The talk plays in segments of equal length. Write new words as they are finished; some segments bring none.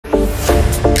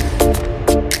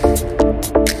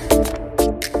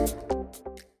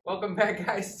Welcome back,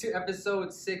 guys, to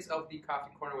episode 6 of the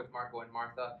Coffee Corner with Marco and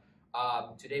Martha.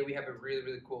 Today we have a really,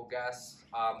 really cool guest.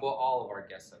 Well, all of our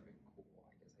guests have been cool.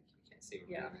 I guess I can't say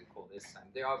we're really, really cool this time.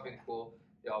 They all been cool.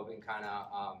 They all been kind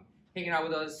of hanging out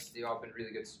with us. They all been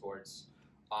really good sports.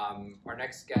 Our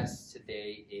next guest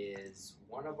today is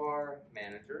one of our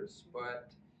managers,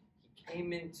 but he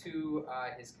came into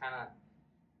his kind of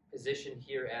position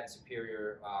here at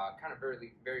Superior kind of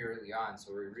very early on,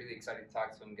 so we're really excited to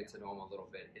talk to him, get to know him a little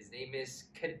bit. His name is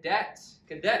Cadet.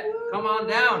 Cadet, come on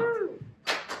down.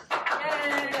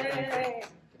 Yay!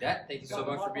 Cadet, thank you so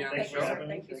much for being on the show.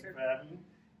 Thank you, sir.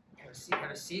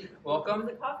 Have a seat. Welcome.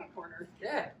 The coffee corner.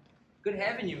 Yeah, good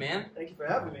having you, man. Thank you for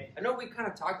having me. I know we kind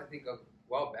of talked, I think, a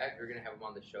while back. We were gonna have him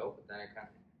on the show, but then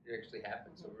it actually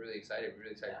happened. So we're really excited. We're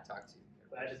really excited to talk to you.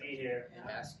 Glad to be here.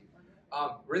 And ask you.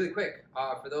 Really quick,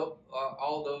 for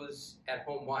all those at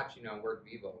home watching on Work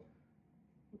Vivo,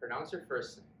 pronounce your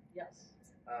first name. Yes.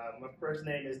 My first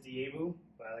name is Diego,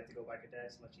 but I like to go by Cadet.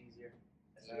 It's much easier.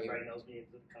 And everybody knows me at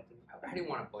the company. I didn't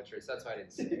want to butcher it, so that's why I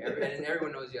didn't say it. And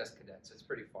everyone knows you as Cadet, so it's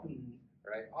pretty fun.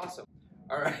 Right? Awesome.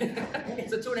 All right.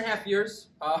 So 2.5 years.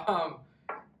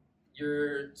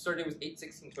 Your start date was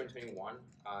 8/16/2021,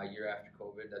 year after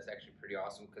COVID. That's actually pretty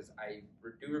awesome because I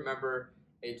do remember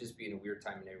it just being a weird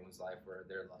time in everyone's life where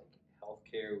they're like,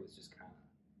 healthcare was just kind of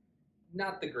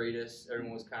not the greatest.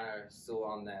 Everyone was kind of still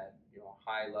on that,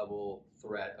 high level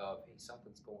threat of, hey,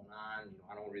 something's going on.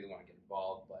 I don't really want to get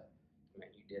involved, but man,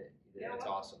 you did it. It's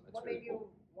awesome. It's what really made cool.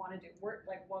 you want to do? What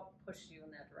pushed you in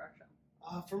that direction?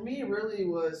 For me, it really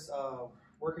was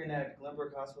working at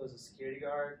Glenbrook Hospital as a security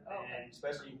guard, and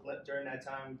especially during that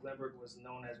time, Glenbrook was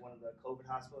known as one of the COVID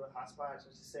hotspots, I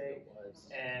should say. It was.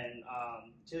 And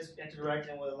just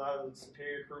interacting with a lot of the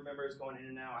Superior crew members going in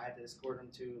and out, I had to escort them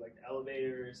to like the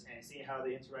elevators and seeing how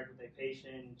they interact with their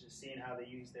patient, just seeing how they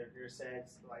use their gear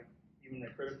sets, like even the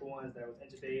critical ones that was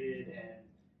intubated and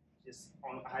just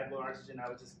on high blood oxygen. I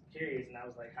was just curious, and I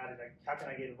was like, how can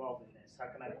I get involved in this? How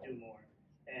can I do more?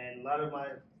 And a lot of my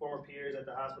former peers at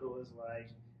the hospital was like,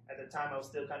 at the time I was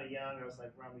still kind of young. I was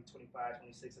like around 25,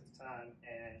 26 at the time,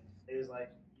 and it was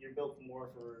like, you're built more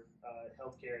for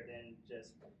healthcare than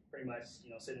just pretty much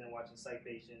sitting and watching psych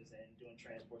patients and doing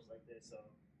transports like this. So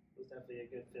it was definitely a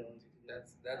good feeling to do.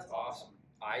 That's awesome.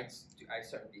 I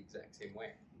started the exact same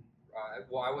way.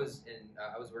 Well, I was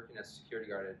working as a security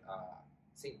guard at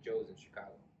St. Joe's in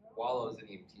Chicago while I was in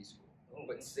EMT school.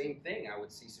 But same thing, I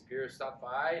would see Superior stop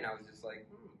by, and I was just like,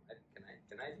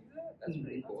 can I do that? That's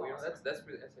pretty cool. That's That's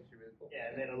actually really cool.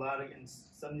 Yeah, and then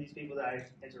some of these people that I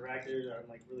interacted are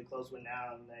like really close with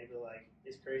now, and they feel like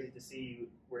it's crazy to see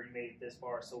where you made it this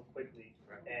far so quickly.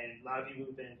 Right. And a lot of people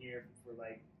who've been here for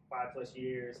like 5+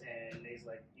 years, and they's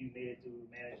like, you made it to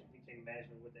became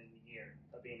management within a year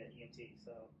of being an EMT.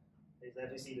 So they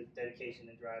definitely see the dedication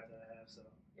and drive that I have. So.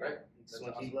 Right. Just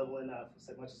want to keep leveling up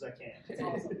as much as I can. That's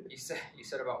awesome. You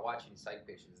said about watching psych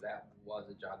patients. That was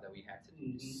a job that we had to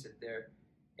do. Just sit there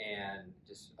and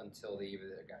just until they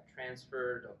either got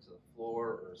transferred up to the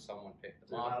floor or someone picked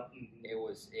them up. It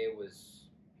was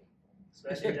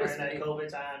especially during that COVID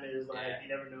time. It was like you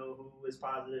never know who was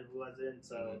positive, who wasn't.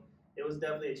 So it was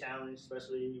definitely a challenge,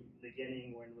 especially in the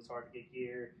beginning when it was hard to get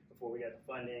gear before we got the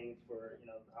funding for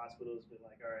the hospitals. But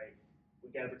like, all right, we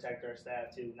got to protect our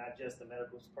staff too, not just the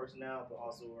medical personnel, but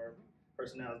also our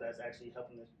personnel that's actually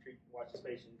helping us watch this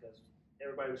patient, because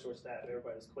everybody was short-staffed,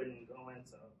 everybody was quitting and going,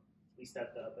 so we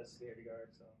stepped up as security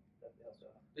guards, so that helped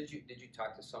out. Did you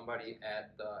talk to somebody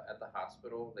at the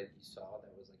hospital that you saw that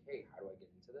was like, hey, how do I get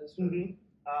into this?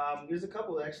 There's a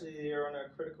couple actually. They're on our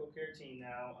critical care team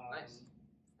now. Nice.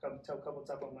 Couple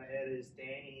top of my head is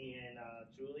Danny and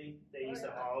Julie. They used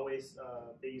to always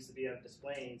they used to be at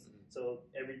displays. So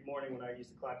every morning when I used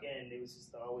to clock in, they was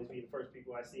just to always be the first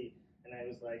people I see. And I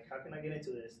was like, how can I get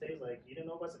into this? They was like, you didn't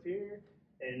know about Superior?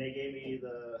 And they gave me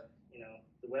the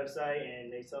the website,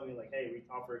 and they told me like, hey, we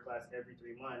offer a class every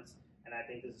 3 months, and I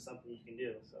think this is something you can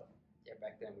do. So yeah,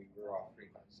 back then we were offering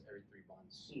classes every 3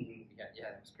 months.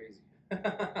 That was crazy.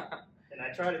 And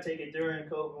I tried to take it during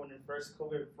COVID when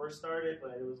COVID first started,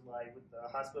 but it was like with the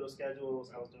hospital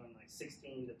schedules, I was doing like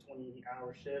 16 to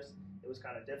 20-hour shifts. It was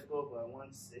kind of difficult, but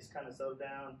once it's kind of settled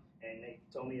down and they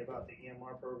told me about the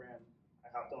EMR program,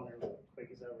 I hopped on it quick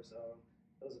as ever. So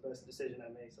it was the best decision I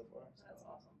made so far. So. That's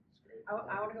awesome. It's great.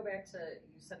 I want to go back to,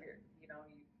 you said you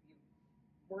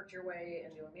worked your way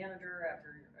into a manager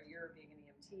after a year of being an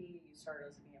EMT. You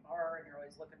started as an EMR, and you're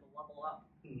always looking to level up.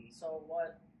 So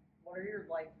what are your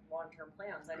long-term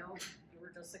plans? I know you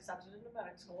were just accepted into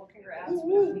medical school. Congrats.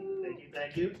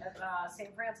 Thank you. At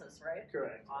St. Francis, right?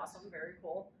 Correct. Awesome. Very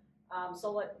cool.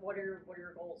 So what are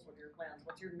your goals? What are your plans?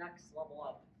 What's your next level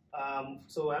up?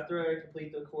 So after I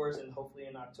complete the course, and hopefully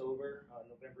in October,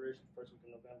 November-ish, first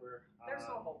week of November. There's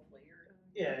no hopefully.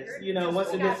 Yeah, it's, You're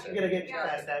once it gets, just you gotta get yeah.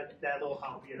 past that little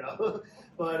hump,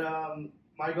 But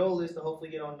my goal is to hopefully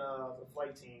get on the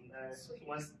flight team.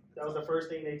 Once that was the first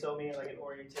thing they told me, like in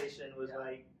orientation, was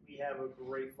like, we have a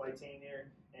great flight team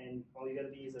here, and all you gotta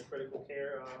be is a critical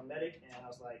care medic. And I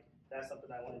was like, that's something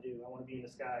I want to do. I want to be in the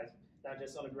skies, not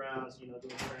just on the grounds, doing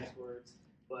transports,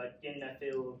 but getting that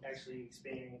feel of actually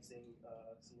experiencing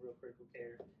some real critical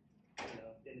care,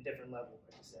 in a different level,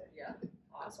 I should say. Yeah.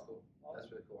 That's Awesome. cool.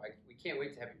 That's really cool. We can't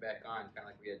wait to have you back on, kind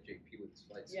of like we had JP with his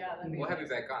flights. Yeah, that'd be we'll have you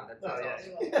amazing. back on. That's Oh,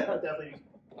 awesome. yeah. Definitely.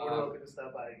 We're welcome to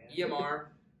stop by again. EMR,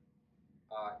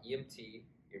 EMT,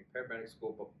 you're in paramedic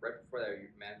school, but right before that,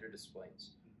 you're manager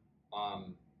displays.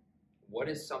 What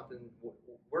is something,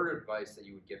 word of advice that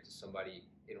you would give to somebody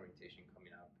in orientation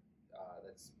coming up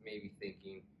that's maybe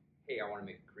thinking, hey, I want to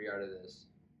make a career out of this.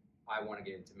 I want to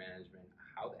get into management.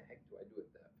 How the heck do I do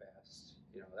it that fast?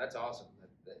 That's awesome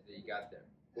that you got there.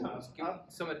 Give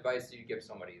some advice that you give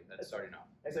somebody that's starting off.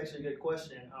 That's actually a good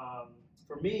question.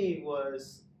 For me,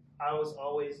 I was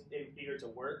always eager to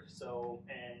work,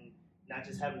 and not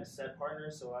just having a set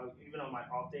partner. So even on my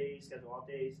scheduled off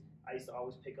days, I used to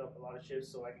always pick up a lot of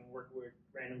shifts so I can work with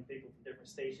random people from different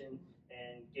stations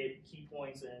and get key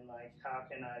points and like how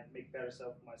can I make better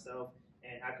self for myself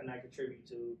and how can I contribute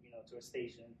to to a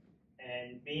station.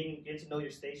 And get to know your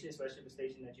station, especially the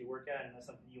station that you work at, and that's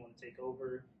something you want to take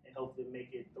over and hopefully make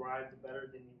it thrive better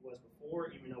than it was before,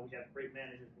 even though we have great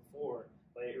managers before,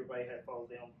 but everybody had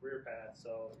followed their own career path.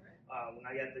 So when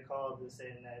I got the call to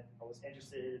saying that I was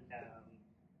interested,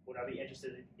 would I be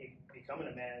interested in becoming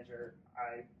a manager,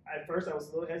 at first I was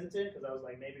a little hesitant because I was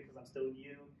like, maybe because I'm still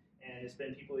new, and it's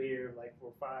been people here like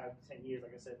for 5 to 10 years,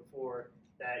 like I said before,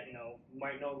 that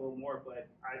might know a little more, but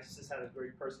I just had a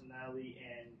great personality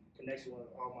and connection with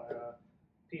all my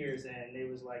peers, and they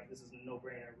was like, this is a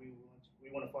no-brainer. We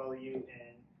want to follow you,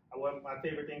 and my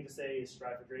favorite thing to say is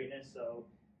strive for greatness. So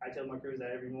I tell my crews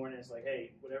that every morning. It's like,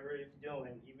 hey, whatever you're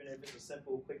doing, even if it's a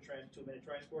simple, quick 2-minute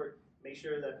transport, make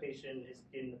sure that patient is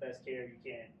getting the best care you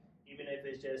can. Even if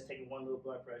it's just taking one little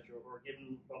blood pressure or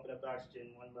bumping up the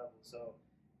oxygen one level. So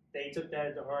they took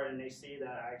that to heart, and they see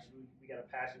that we got a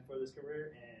passion for this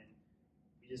career, and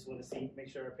we just want to make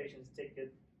sure our patients take the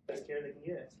best care they can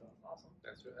get. So Awesome.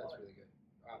 That's really good.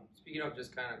 Speaking of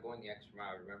just kind of going the extra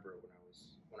mile, I remember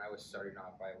when I was starting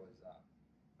off, I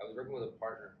was working with a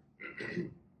partner,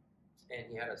 and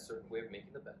he had a certain way of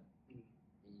making the bed. He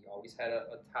always had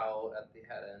a towel at the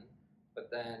head end,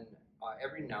 but then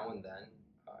every now and then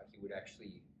he would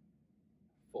actually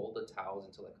fold the towels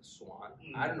into like a swan.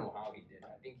 I don't know how he did it.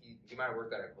 I think he might have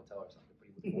worked at a hotel or something, but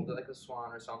he would fold it like a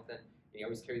swan or something. And he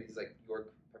always carried these like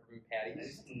York peppermint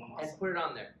patties and put it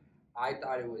on there. I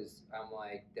thought I'm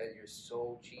like, that you're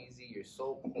so cheesy, you're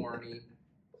so corny.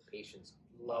 Patients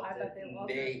loved it.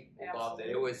 They loved it.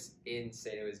 It was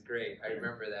insane. It was great. I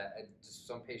remember that.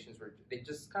 Some patients they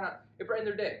just kind of, it brightened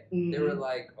their day. They were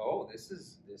like, oh, this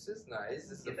is nice.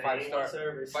 This is a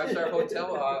 5-star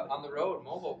hotel on the road,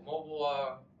 mobile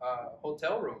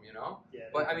hotel room, Yeah,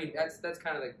 but I mean, that's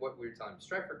kind of like what we were telling them.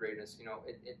 Strive for greatness.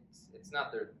 It's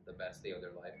not the best day of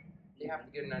their life. They have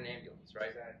to get in an ambulance, right?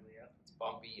 Exactly. Yeah. It's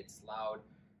bumpy, it's loud,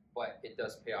 but it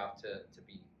does pay off to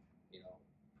be,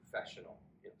 professional,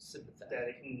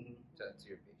 sympathetic to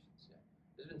your patients. Yeah.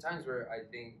 There's been times where I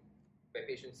think my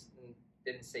patients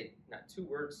didn't say not 2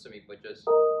 words to me, but just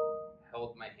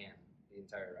held my hand the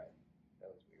entire ride.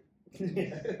 That was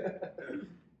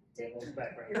weird.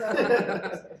 Background.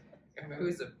 It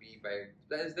was a beep.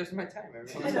 There's my time,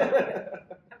 everyone.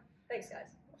 Thanks, guys.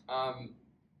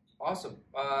 Awesome.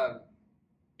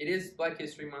 It is Black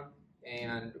History Month,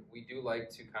 and we do like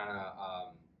to kind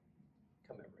of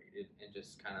commemorate it and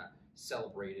just kind of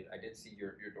celebrate it. I did see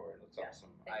your door. It looks awesome.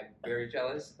 I'm very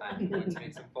jealous. I'm going to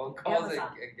make some phone calls.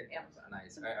 Amazon.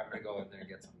 Nice. I'm going to go in there and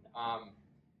get some.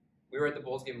 We were at the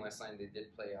Bulls game last night. They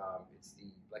did play. It's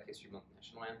the Black History Month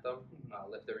national anthem.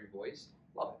 Lift Every Voice.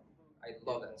 Love it. I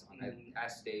love that song. I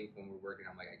asked Dave when we were working.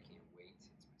 I'm like, I can't wait. It's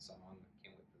my song. I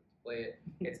can't wait for them to play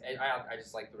it. I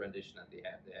just like the rendition that they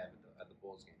have at the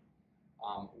Bulls game.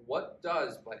 What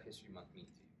does Black History Month mean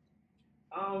to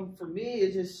you? For me,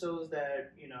 it just shows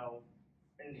that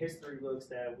in history books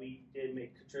that we did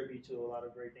contribute to a lot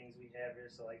of great things we have here.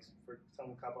 So like for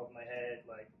some pop up in my head,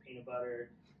 like peanut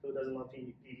butter. Who doesn't love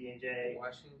PB&J?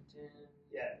 Washington.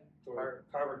 Yeah.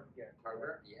 Carver. Yeah.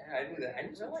 Carver. Yeah, I knew that. I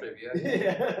knew some trivia.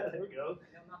 Yeah, there we go.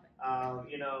 I know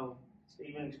nothing.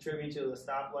 Even contribute to the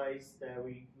stoplights that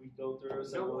we go through.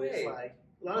 So No way. it's like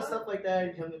a lot of stuff like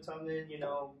that. Him to Tubman,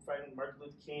 fighting Martin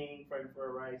Luther King, fighting for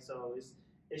a right. So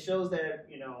it shows that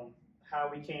how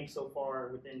we came so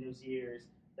far within those years.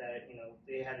 That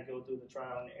they had to go through the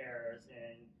trial and errors,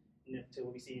 and to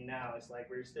what we see now, it's like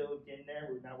we're still getting there.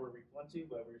 We're not where we want to,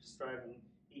 but we're striving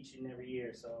each and every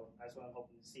year. So that's what I'm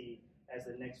hoping to see as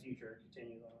the next future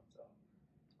continues on. So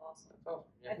awesome. Oh,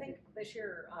 yeah. I think this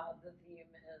year the theme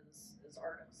is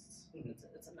artists. Mm-hmm.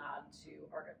 It's a nod to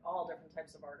all different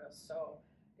types of artists. So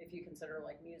if you consider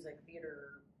like music,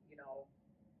 theater,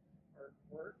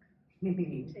 artwork,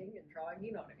 painting and drawing,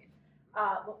 you know what I mean.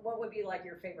 What would be like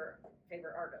your favorite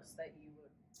artist that you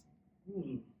would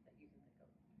that you can think of?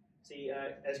 See,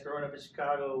 as growing up in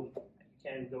Chicago, you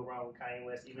can't go wrong with Kanye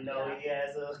West, even though he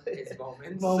has his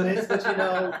moments. But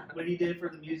what he did for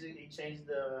the music, he changed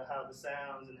how the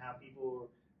sounds and how people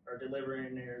are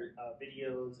delivering their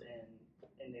videos and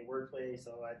in their workplace.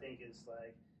 So I think it's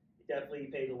like it definitely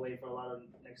paved the way for a lot of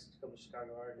next couple of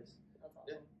Chicago artists. That's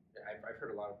awesome. Yeah, I've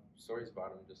heard a lot of stories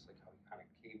about him, just like how he kind of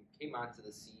came onto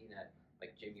the scene at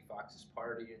like Jamie Foxx's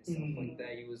party and stuff like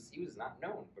that. He was not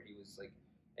known, but he was like,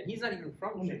 and he's not even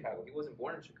from Chicago. He wasn't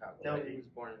born in Chicago. No, right? He was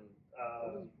born in.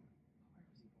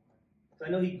 I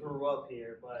know he grew up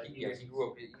here, but he grew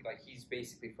up. He's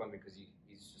basically from it because he's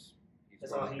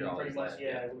that's all he pretty much.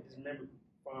 Yeah. His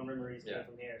memories came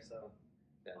from here. So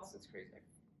that's crazy.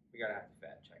 We gotta have to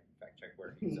fact check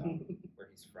where he's where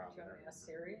he's from. Can I ask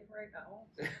Siri right now?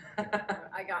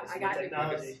 I I got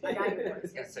technology. I got you. Hey,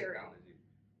 That's Siri. technology.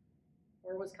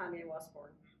 Where was Kanye West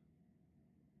born?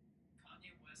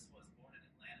 Kanye West was born in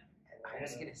Atlanta. I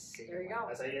was gonna say. There you go.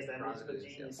 That's how he is that musical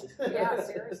genius. Yeah,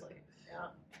 seriously. Yeah,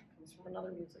 comes from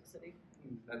another music city.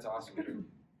 That's awesome.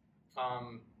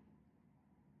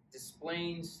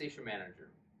 Displaying station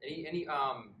manager. Anything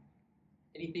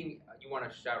you want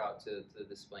to shout out to the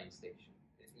displaying station?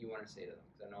 Anything you want to say to them?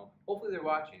 Because I know hopefully they're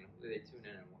watching. Hopefully they tune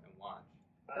in and watch.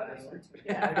 I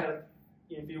got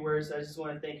a few words. I just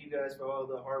want to thank you guys for all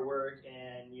the hard work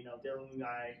and dealing with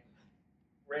my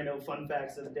random fun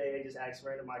facts of the day. I just asked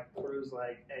random my crews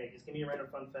like, hey, just give me a random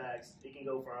fun facts. It can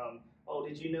go from, oh,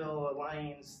 did you know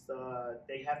lions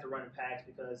they have to run in packs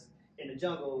because in the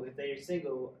jungle if they're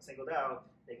singled out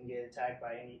they can get attacked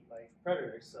by any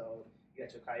predators. So you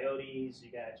got your coyotes,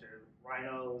 you got your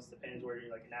rhinos, depends where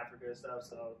you're in Africa and stuff.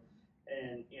 So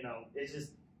and it's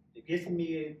just. It gets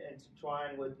me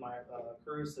intertwined with my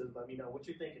crews to let me know what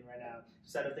you're thinking right now.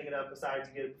 Instead of thinking up aside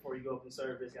to get before you go up in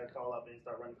service, you got to call up and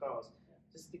start running calls.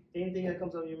 Just anything that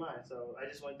comes up in your mind. So I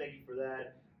just want to thank you for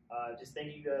that. Just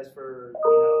thank you guys for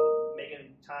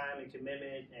making time and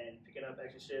commitment and picking up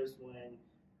extra shifts when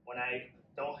I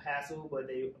don't hassle, but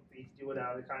they do it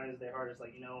out of the kindness of their heart. It's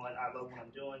like I love what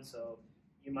I'm doing. So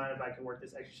you mind if I can work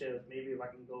this extra shift? Maybe if I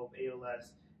can go up 8 or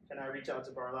less. Can I reach out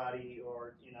to Barlotti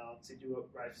or to do a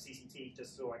CCT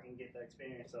just so I can get that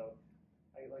experience? So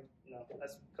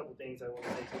that's a couple things I want to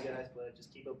say to you guys, but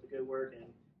just keep up the good work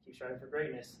and keep striving for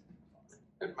greatness.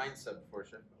 Good mindset before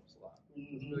shift helps a lot.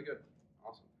 Mm-hmm. Really good.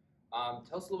 Awesome.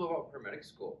 Tell us a little bit about paramedic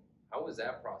school. How was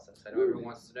that process? I know everyone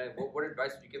wants to know. What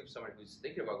advice would you give someone who's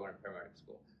thinking about going to paramedic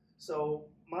school? So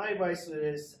my advice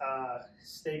is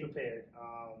stay prepared.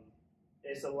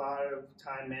 It's a lot of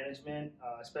time management,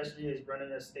 especially as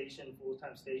running a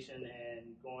full-time station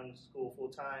and going to school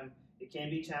full-time. It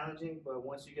can be challenging, but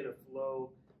once you get a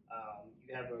flow,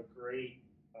 you have a great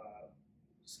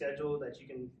schedule that you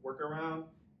can work around.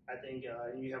 I think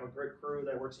you have a great crew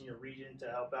that works in your region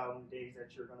to help out on the days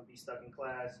that you're going to be stuck in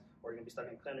class or you're going to be stuck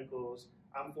in clinicals.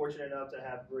 I'm fortunate enough to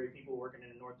have great people working in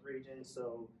the North region,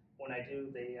 so when I do,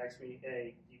 they ask me,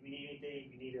 hey, do we need anything?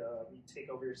 You need to take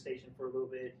over your station for a little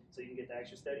bit so you can get the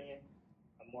extra studying.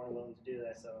 I'm more than willing to do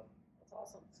that. So that's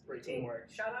awesome. It's great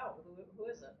teamwork. Shout out. Who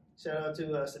is it? Shout out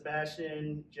to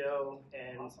Sebastian, Joe,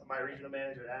 and my regional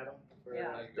manager, Adam, for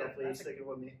definitely sticking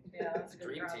with me. Yeah, that's a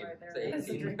dream team. Right there. It's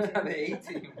a dream team. The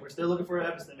A-team. We're still looking for an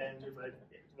assistant manager, but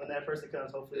when that person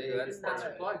comes, hopefully that's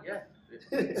your plug, yeah.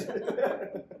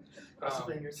 Cross your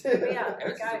fingers. Yeah,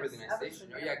 Evanston's guys, a really nice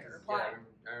station. Evanston,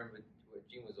 I remember when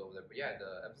Gene was over there. But yeah,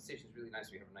 the Evanston station's really nice.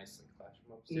 We have a nice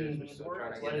classroom upstairs. We're still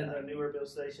trying to One get of the newer build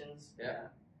stations. Yeah.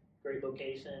 Great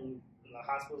location. The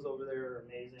hospitals over there are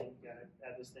amazing. You got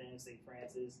Evanston, St.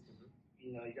 Francis.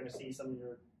 You're going to see some of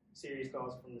your serious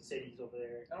calls from the cities over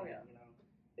there. Oh yeah.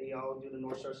 They all do the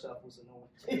North Shore Shuffle, so no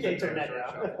one can't turn that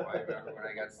down. I remember when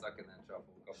I got stuck in that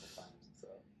shuffle a couple of times. So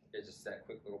it's just that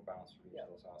quick little bounce from each of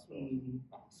those hospitals.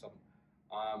 Awesome.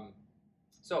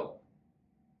 So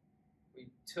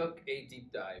we took a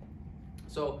deep dive.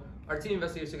 So our team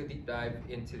investigators took a deep dive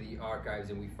into the archives,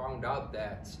 and we found out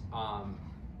that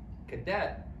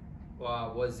Cadet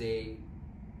was in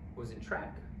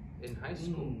track in high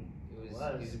school. He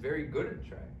was very good at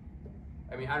track.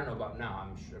 I mean, I don't know about now.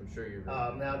 I'm sure you're.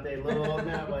 Now they're a little old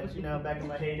now, but you know, back in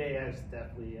my heyday, I was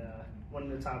definitely one of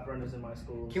the top runners in my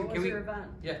school. What was your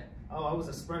event? Yeah. Oh, I was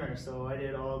a sprinter, so I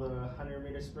did all the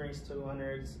 100-meter sprints,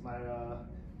 200s.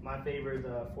 My favorite,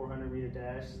 the 400-meter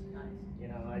dash. Nice. You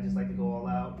know, I just like to go all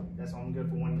out. That's why I'm good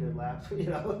for one good lap. You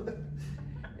know.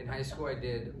 In high school, I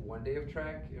did 1 day of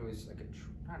track. It was like it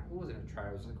wasn't a try.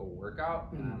 It was like a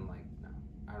workout, and I'm like, no,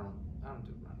 I don't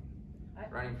do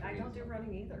running. I don't do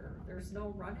running either. There's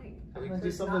no running. I mean,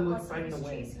 do something with fighting the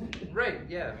wind. Right?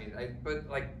 Yeah. I mean, but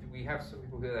like we have some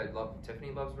people here that love.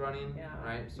 Tiffany loves running. Yeah.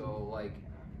 Right. So like,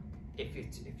 if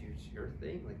it's your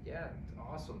thing, like yeah, it's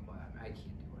awesome. But I can't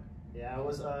do it. Yeah, I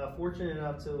was fortunate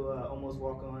enough to almost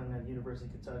walk on at University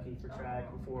of Kentucky for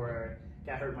track before I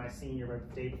got hurt my senior right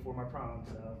the day before my prom.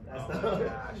 So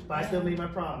that's but I still made my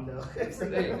prom though.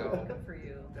 There you go. Good for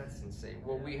you. That's insane.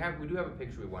 Well, we do have a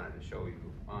picture we wanted to show you.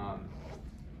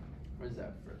 Where's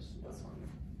that first? This one.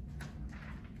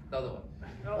 The other one.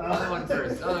 Oh. The other one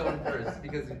first. The other one first,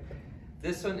 because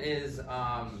this one is.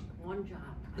 One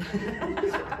job.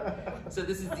 So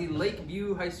this is the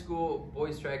Lakeview High School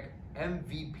boys track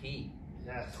MVP.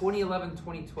 Yes.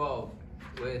 2011-2012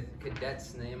 with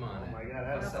Cadet's name on it. Oh my God,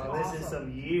 I That's saw awesome. this in some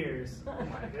years. Oh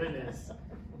my goodness.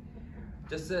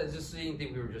 Just so you didn't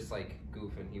think we were just like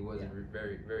goofing. He wasn't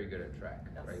very, very good at track.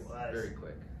 Yes. Right? Was. Very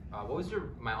quick. What was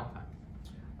your mile time?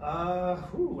 I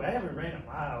haven't ran a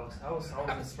mile. I was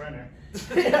a sprinter. He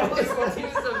was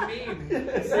a meme.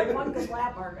 That one good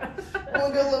lap, Margo.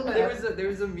 One good little lap. There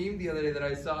was a meme the other day that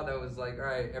I saw that was like, all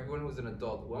right, everyone who's an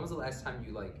adult, when was the last time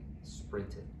you like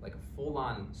sprinted, like a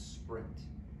full-on sprint?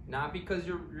 Not because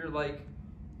you're like,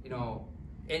 you know,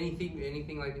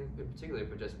 anything like in particular,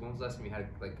 but just when was the last time you had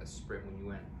like a sprint when you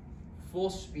went full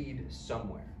speed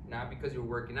somewhere? Not because you're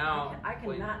working out. I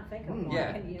cannot think of one.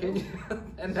 Yeah, Can you?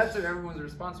 and that's what everyone's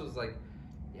response was like.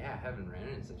 Yeah, I haven't ran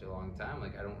in such a long time.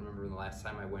 Like I don't remember the last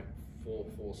time I went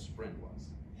full sprint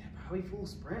was. Yeah, probably full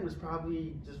sprint was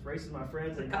probably just racing my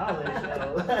friends in college.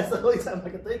 That's the only time I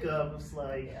can think of. It's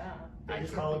like they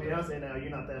just calling me out saying, "No, you're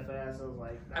not that fast." I was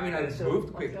like, I mean, I've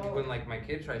moved quickly go. when like my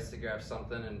kid tries to grab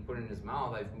something and put it in his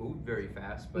mouth. I've moved very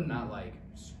fast, but not like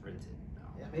sprinted.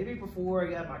 Yeah, maybe before I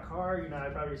got my car, you know, I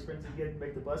probably sprinted to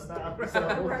make the bus stop or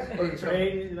Right. or the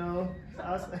train, you know. So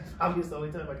I was probably the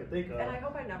only time I could think of. And I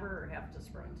hope I never have to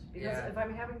sprint. Because Yeah. if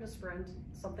I'm having to sprint,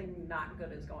 something not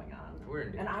good is going on.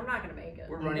 And I'm not going to make it.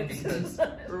 We're running because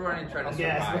we're running trying to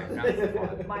Yes. survive. Not for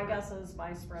fun. My guess is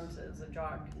my sprint is a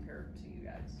jog compared to you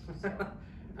guys. So.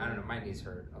 I don't know. My knees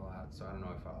hurt a lot, so I don't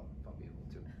know if I'll be able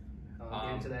to. I'm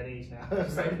getting to that age now. I'm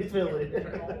starting to feel it.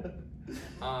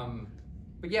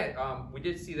 But yeah, we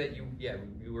did see that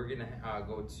we were gonna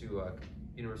go to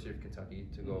University of Kentucky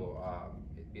to go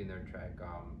be in their track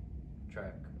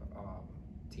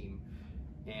team,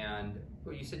 and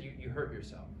you said you hurt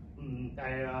yourself.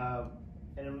 I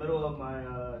in the middle of my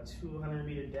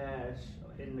 200-meter dash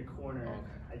in the corner,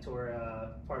 I tore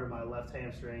part of my left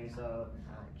hamstring, so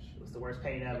it was the worst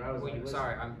pain ever. I was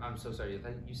sorry, I'm so sorry.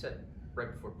 You said right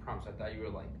before prom, so I thought you were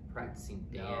like practicing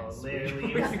dance. No,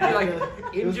 literally. You like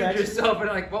injured yourself and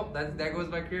like, well, that goes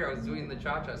my career. I was doing the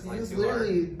cha-cha slide. It was too hard.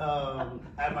 literally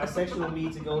at my sectional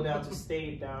meet to go down to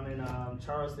state down in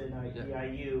Charleston,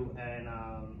 EIU, and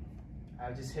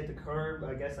I just hit the curb.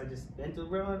 I guess I just bent the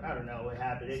run. I don't know what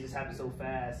happened. It just happened so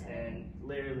fast, and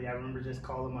literally, I remember just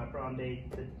calling my prom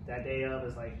date that day of.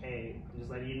 It's like, hey, I'm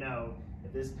just letting you know,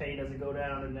 if this pain doesn't go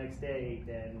down the next day,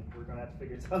 then we're gonna have to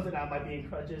figure something out. Might be in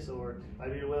crutches or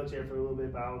might be in a wheelchair for a little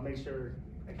bit, but I'll make sure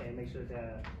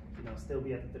that still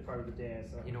be at the part of the dance.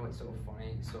 So. You know what's so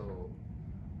funny? So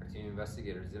our team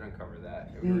investigators did uncover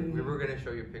that. We were gonna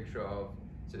show you a picture of.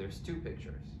 So there's two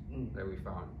pictures that we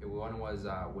found. One was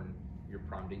when your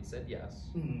prom date said yes,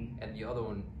 and the other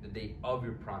one the date of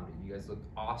your prom date. You guys looked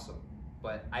awesome,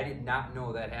 but I did not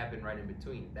know that happened right in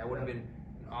between. That would have been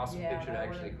an awesome picture to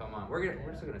actually come on. We're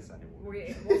still gonna send it.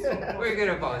 We're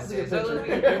gonna post it. So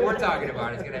we're talking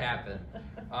about it. It's gonna happen.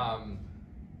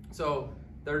 So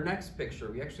their next picture,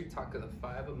 we actually talked to the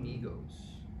 5 Amigos.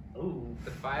 Ooh.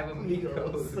 The 5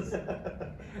 Amigos.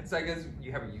 So I guess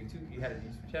you had a YouTube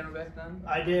channel back then?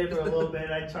 I did for a little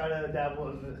bit. I tried to dabble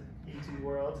in the YouTube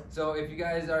world. So if you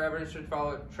guys are ever interested,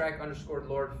 follow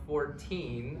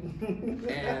track_Lord14.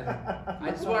 And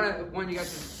I just want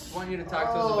you to talk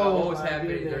to us about what was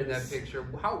happening during that picture.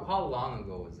 How long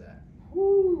ago was that?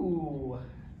 Ooh.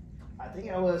 I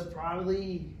think I was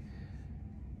probably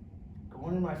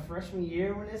going in my freshman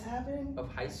year when this happened.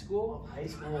 Of high school? Of high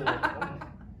school.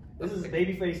 This is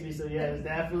babyface me, so yeah, it was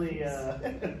definitely a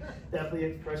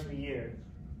freshman year.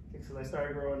 Because I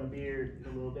started growing a beard, a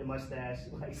little bit mustache,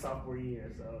 like sophomore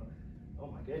year. So, Oh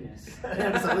my goodness.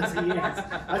 So it's years.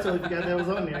 I totally forgot that was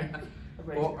on there.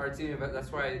 Well, our team,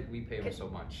 that's why we pay them so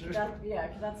much.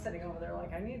 Cadet's sitting over there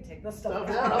like, I need to take this stuff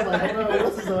I down. was like, I don't know what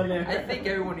else is on there. I think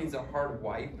everyone needs a hard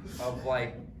wipe of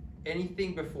like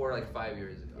anything before like 5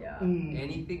 years ago. Yeah.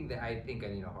 Anything that I think I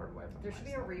need a hard wipe on. There should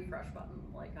be a refresh button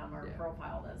like on our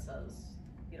profile that says,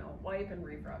 you know, wipe and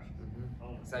refresh.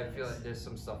 Oh, so I feel like there's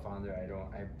some stuff on there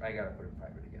I gotta put in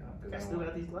private again. I still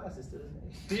got these glasses to this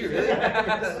day. Do you really?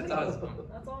 That's awesome.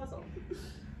 That's awesome.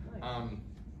 Nice.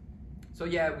 So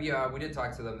yeah, we did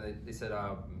talk to them. They said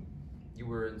you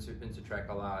were into track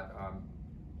a lot.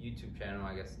 YouTube channel,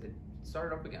 I guess it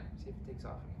started up again. See if it takes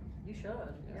off again. You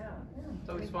should. Yeah. It's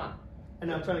always fun.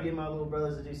 And I'm trying to get my little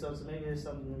brothers to do something, so maybe there's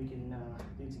something we can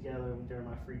do together during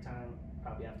my free time.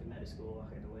 Probably after medical school,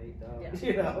 I had to wait though. Yeah.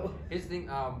 You know. Here's the thing.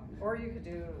 Or you could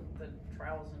do the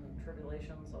trials and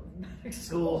tribulations of medical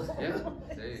school. Yeah,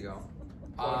 there you go.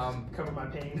 Cover my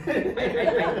pain.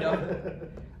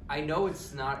 I know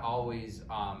it's not always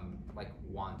like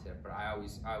wanted, but I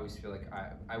always feel like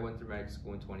I went through medical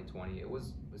school in 2020. It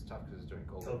was tough because it was during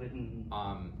COVID.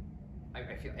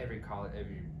 I feel every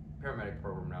paramedic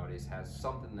program nowadays has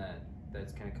something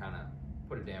that's gonna kind of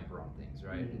put a damper on things,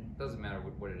 right? It doesn't matter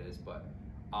what it is, but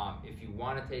if you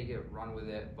want to take it, run with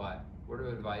it. But word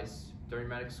of advice during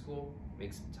medical school,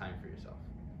 make some time for yourself,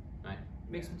 right?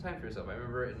 Make some time for yourself. I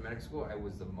remember in medical school, I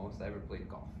was the most I ever played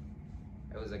golf.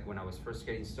 It was like when I was first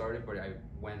getting started, but I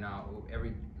went out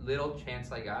every little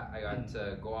chance I got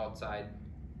to go outside,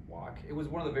 walk. It was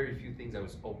one of the very few things that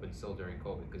was open still during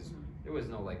COVID because there was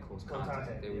no like close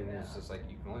contact. It was just like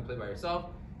you can only play by yourself.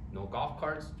 No golf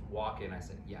carts. Walk in. I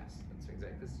said yes. That's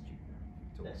exactly. This is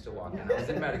cheaper to walk in. I was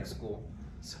in medical school,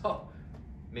 so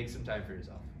make some time for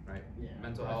yourself, right? Yeah,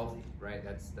 mental health, right?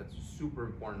 That's super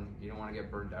important. You don't want to get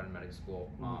burned out in medical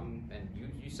school. And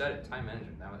you said it, time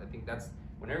management. Now I think that's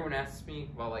when everyone asks me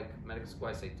about like medical school,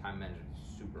 I say time management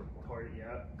is super important.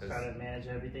 Yeah, trying to manage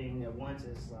everything at once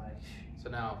is like. So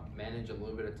now manage a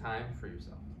little bit of time for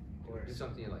yourself. Do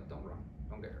something you like. Don't run.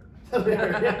 Don't get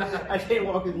hurt. I can't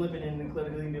walk in limping in the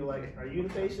clinic and be like, are you the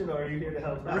patient or are you here to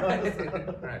help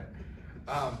out? Right.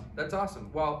 That's awesome.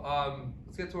 Well,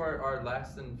 let's get to our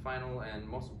last and final and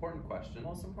most important question.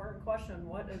 Most important question,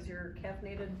 what is your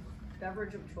caffeinated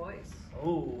beverage of choice?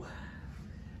 Oh,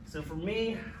 so for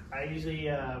me, I usually,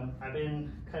 I've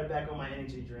been cutting back on my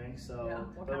energy drinks. So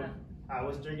what kind of? I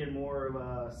was drinking more of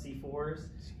C4s.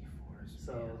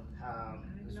 So, I don't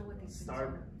even know what these the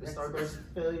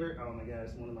Starburst flavor. Oh my god,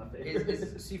 it's one of my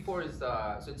favorites. C4 is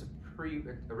so it's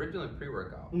originally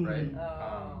pre-workout, right?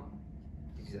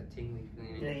 Gives you that tingling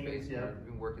feeling in your face. Yeah. You've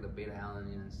been working the beta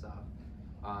alanine and stuff.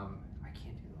 I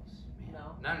can't do those, man.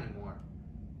 No. Not anymore.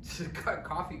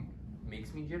 Coffee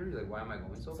makes me jittery. Like, why am I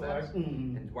going so fast?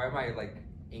 And why am I like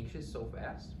anxious so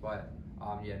fast? But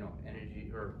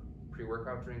energy or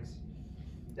pre-workout drinks.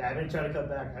 Yeah, I've been trying to cut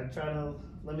back. I'm trying to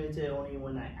limit it only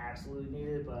when I absolutely need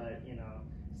it, but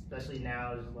especially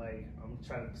now, it's like I'm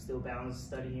trying to still balance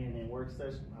studying and work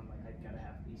stuff. I'm like, I gotta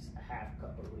have at least a half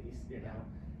cup at least, to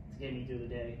get me through the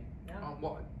day. Yeah.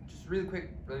 Well, just really quick,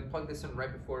 let me plug this in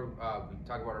right before we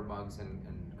talk about our mugs and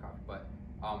coffee. But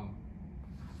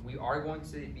we are going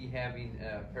to be having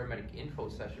a paramedic info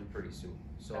session pretty soon.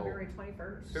 So February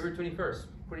 21st. February 21st.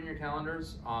 Put in your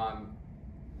calendars.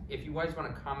 If you guys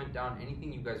want to comment down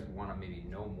anything you guys want to maybe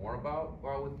know more about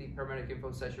with the paramedic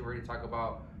info session, we're going to talk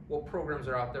about what programs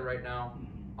are out there right now,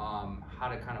 how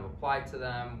to kind of apply to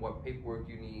them, what paperwork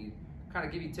you need, kind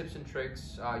of give you tips and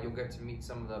tricks. You'll get to meet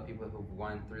some of the people who've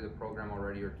went through the program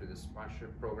already or through the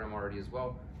sponsorship program already as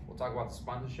well. We'll talk about the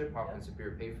sponsorship, how can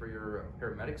Superior pay for your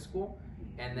paramedic school,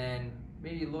 and then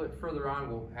maybe a little bit further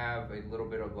on, we'll have a little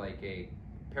bit of like a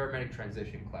paramedic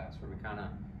transition class where we kind of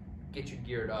get you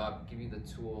geared up, give you the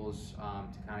tools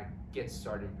to kind of get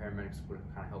started in paramedic school to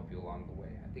kind of help you along the way.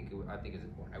 I think it's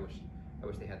important. I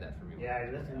wish they had that for me. Yeah,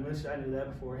 I definitely wish I knew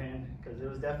that beforehand because it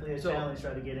was definitely a challenge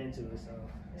trying to get into it.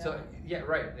 So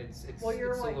right, it's a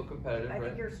little competitive. I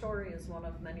think your story is one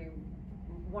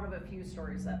of a few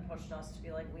stories that pushed us to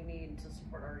be like, we need to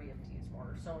support our EMTs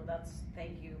more. So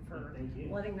thank you for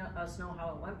letting us know how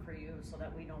it went for you, so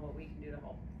that we know what we can do to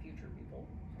help future people.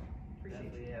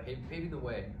 Appreciate you. Yeah. Paving the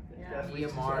way. Yeah.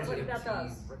 EMR, That's what that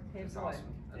does. That's Paves the way.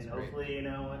 awesome. That's and great. hopefully,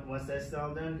 once that's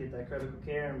all done, get that critical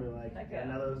care and be like, got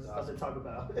another stuff to talk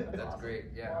about. That's great.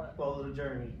 Yeah. Follow the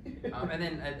journey. And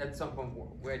then at some point,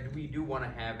 we do want to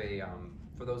have a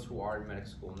for those who are in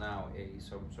medical school now, a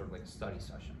sort of like a study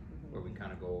session where we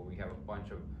kind of go. We have a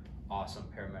bunch of awesome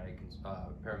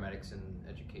paramedics in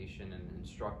education and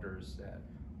instructors that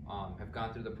have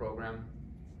gone through the program.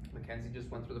 Mackenzie just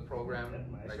went through the program.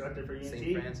 My instructor for EMT.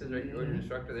 St. Francis, right? You're an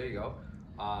instructor. There you go.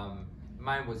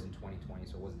 Mine was in 2020,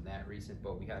 so it wasn't that recent,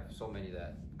 but we have so many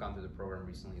that gone through the program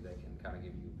recently that can kind of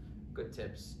give you good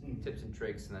tips and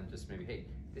tricks, and then just maybe, hey,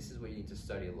 this is what you need to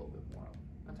study a little bit more of.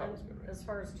 That's always good, right? As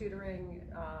far as tutoring,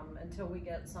 until we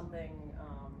get something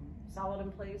solid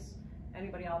in place,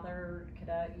 anybody out there,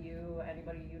 cadet,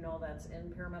 anybody you know that's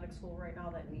in paramedic school right now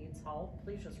that needs help,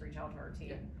 please just reach out to our team.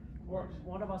 Yeah.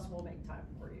 One of us will make time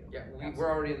for you. Yeah,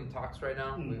 we're already in the talks right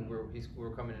now.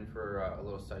 We're coming in for a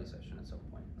little study session at some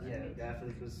point. Right? Yeah,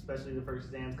 definitely, because especially the first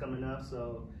exam's coming up,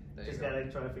 so just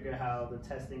gotta try to figure out how the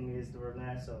testing is during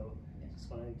that. So just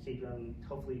want to keep on,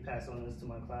 hopefully pass on this to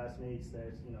my classmates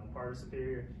that's part of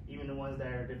Superior, even the ones that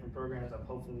are in different programs. I'm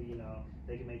hopefully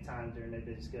they can make time during their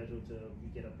busy schedule to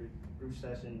get a group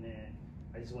session, and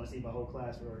I just want to see my whole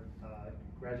class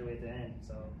graduate at the end.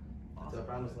 So. It's a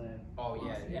promised land. Oh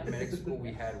yeah, in medical school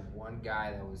we had one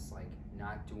guy that was like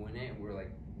not doing it, and we were like,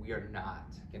 we are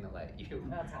not gonna let you.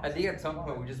 That's awesome. I think at some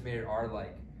point we just made it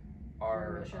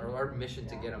our mission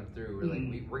to get him through. We're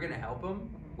like, we're gonna help him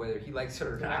whether he likes it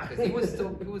or not, because he was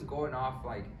going off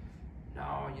like,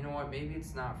 no, you know what, maybe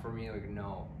it's not for me. Like,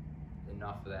 no,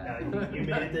 enough of that. No, you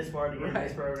made it this far to get in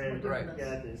this program. Right. You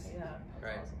got this. Yeah,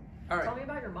 that's awesome. All right. Tell me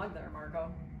about your mug there,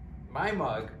 Marco. My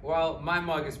mug, well, my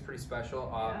mug is pretty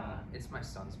special. It's my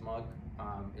son's mug.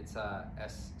 It's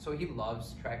so he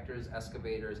loves tractors,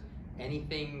 excavators,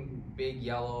 anything big,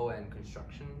 yellow, and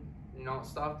construction,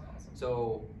 stuff. Awesome.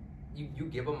 So you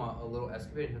give him a little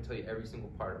excavator, he'll tell you every single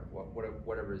part of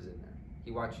whatever is in there.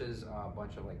 He watches a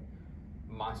bunch of like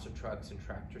monster trucks and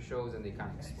tractor shows, and they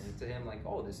kind of explain to him like,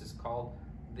 oh, this is called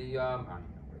the I don't even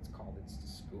know what it's called. It's the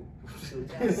scoop.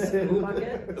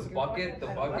 The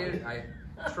bucket.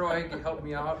 Troy can help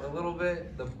me out a little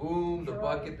bit. The boom, the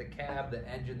bucket, the cab, the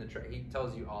engine, he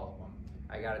tells you all of them.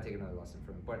 I gotta take another lesson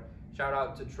from him. But shout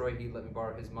out to Troy, he let me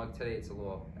borrow his mug today. It's a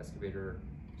little excavator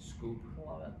scoop.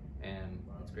 Love it. And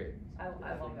it's great. I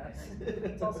love that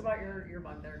thing. Tell us about your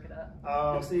mug there, Cadet.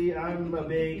 See, I'm a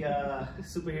big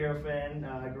superhero fan.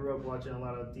 I grew up watching a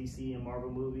lot of DC and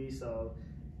Marvel movies, so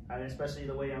especially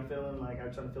the way I'm feeling, like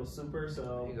I'm trying to feel super,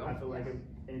 so I feel like if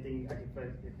anything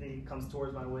comes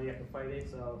towards my way, I can fight it.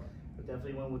 So I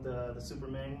definitely went with the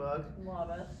Superman mug. Love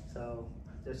it. So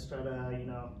just try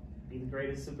to be the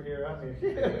greatest superhero out here.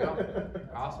 There you go.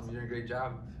 Awesome, you're doing a great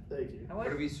job. Thank you. What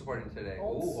are we supporting today?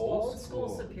 Old school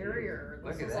Superior.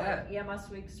 Look this at that. Like EMS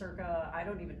week circa, I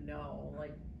don't even know.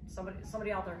 Like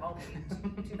somebody out there help me.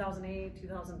 2008,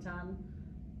 2010,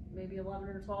 maybe 11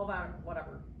 or 12,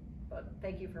 whatever. But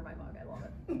thank you for my mug. I love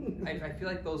it. I feel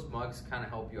like those mugs kind of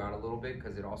help you out a little bit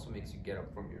because it also makes you get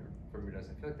up from your desk.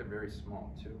 I feel like they're very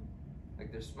small too.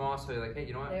 Like they're small, so you're like, hey,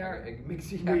 you know what? It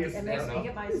makes you have to stand makes up. me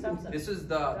get my steps in. This is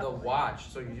the watch.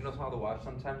 So you know how the watch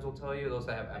sometimes will tell you. Those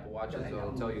that have Apple Watches,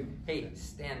 it'll tell you, hey,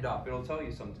 stand up. It'll tell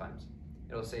you sometimes.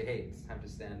 It'll say, hey, it's time to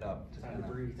stand up. Time to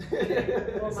breathe.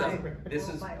 This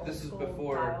is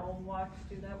before. Dial watch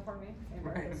do that for me.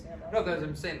 Right. No, that's what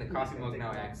I'm saying. The coffee mug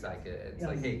now acts like it. It's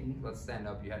like, hey, let's stand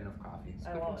up. You had enough coffee.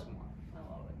 I love it. Some more. I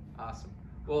love it. Awesome.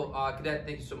 Well, Cadet,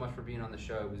 thank you so much for being on the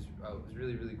show. It was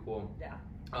really, really cool. Yeah.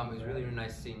 It was really, really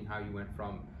nice seeing how you went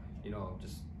from,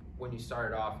 just when you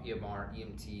started off EMR,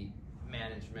 EMT,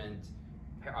 management,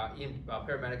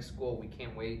 paramedic school. We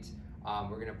can't wait.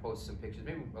 We're gonna post some pictures,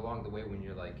 maybe along the way when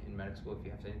you're like in medical school. If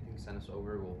you have anything, send us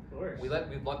over.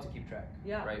 We'd love to keep track.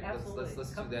 Yeah, right. Absolutely.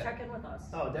 Let's Come do that. check in with us.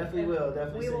 Oh, definitely will.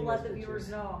 Definitely. We will let the viewers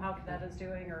know how that is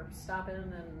doing, or stop in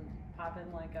and pop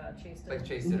in like Chase did. Like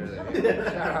Chase did earlier.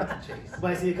 Shout out to Chase. If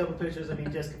I see a couple pictures of me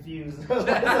just confused, just know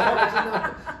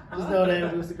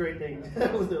that it was a great thing.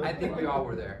 I think we all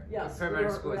were there. Yes,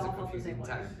 paramedic school is a all confusing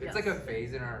time. It's like a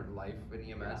phase in our life in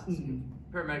EMS.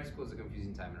 Paramedic school is a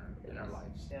confusing time in our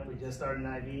lives. Yeah, we just started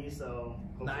an IV, so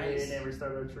hopefully they never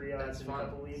start our triage in a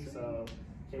couple weeks. So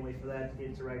can't wait for that to get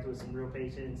interact with some real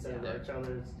patients and each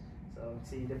other's. So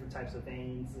see different types of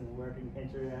veins and where we can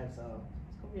enter at. So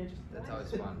it's gonna be interesting. That's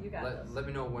always fun. You got this. Let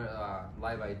me know when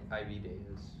live IV day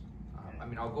is. I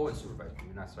mean, I'll go and supervise you.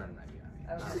 You're not starting an IV.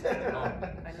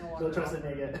 I know. Don't trust in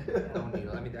there yet. Don't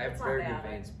needle. I mean, I have very good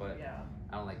veins, but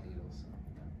I don't like needles. So.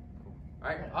 Cool. All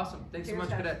right, awesome. Thanks so much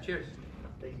for that. Cheers.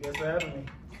 Thank you guys for having me.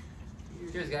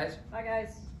 Cheers, guys. Bye,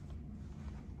 guys.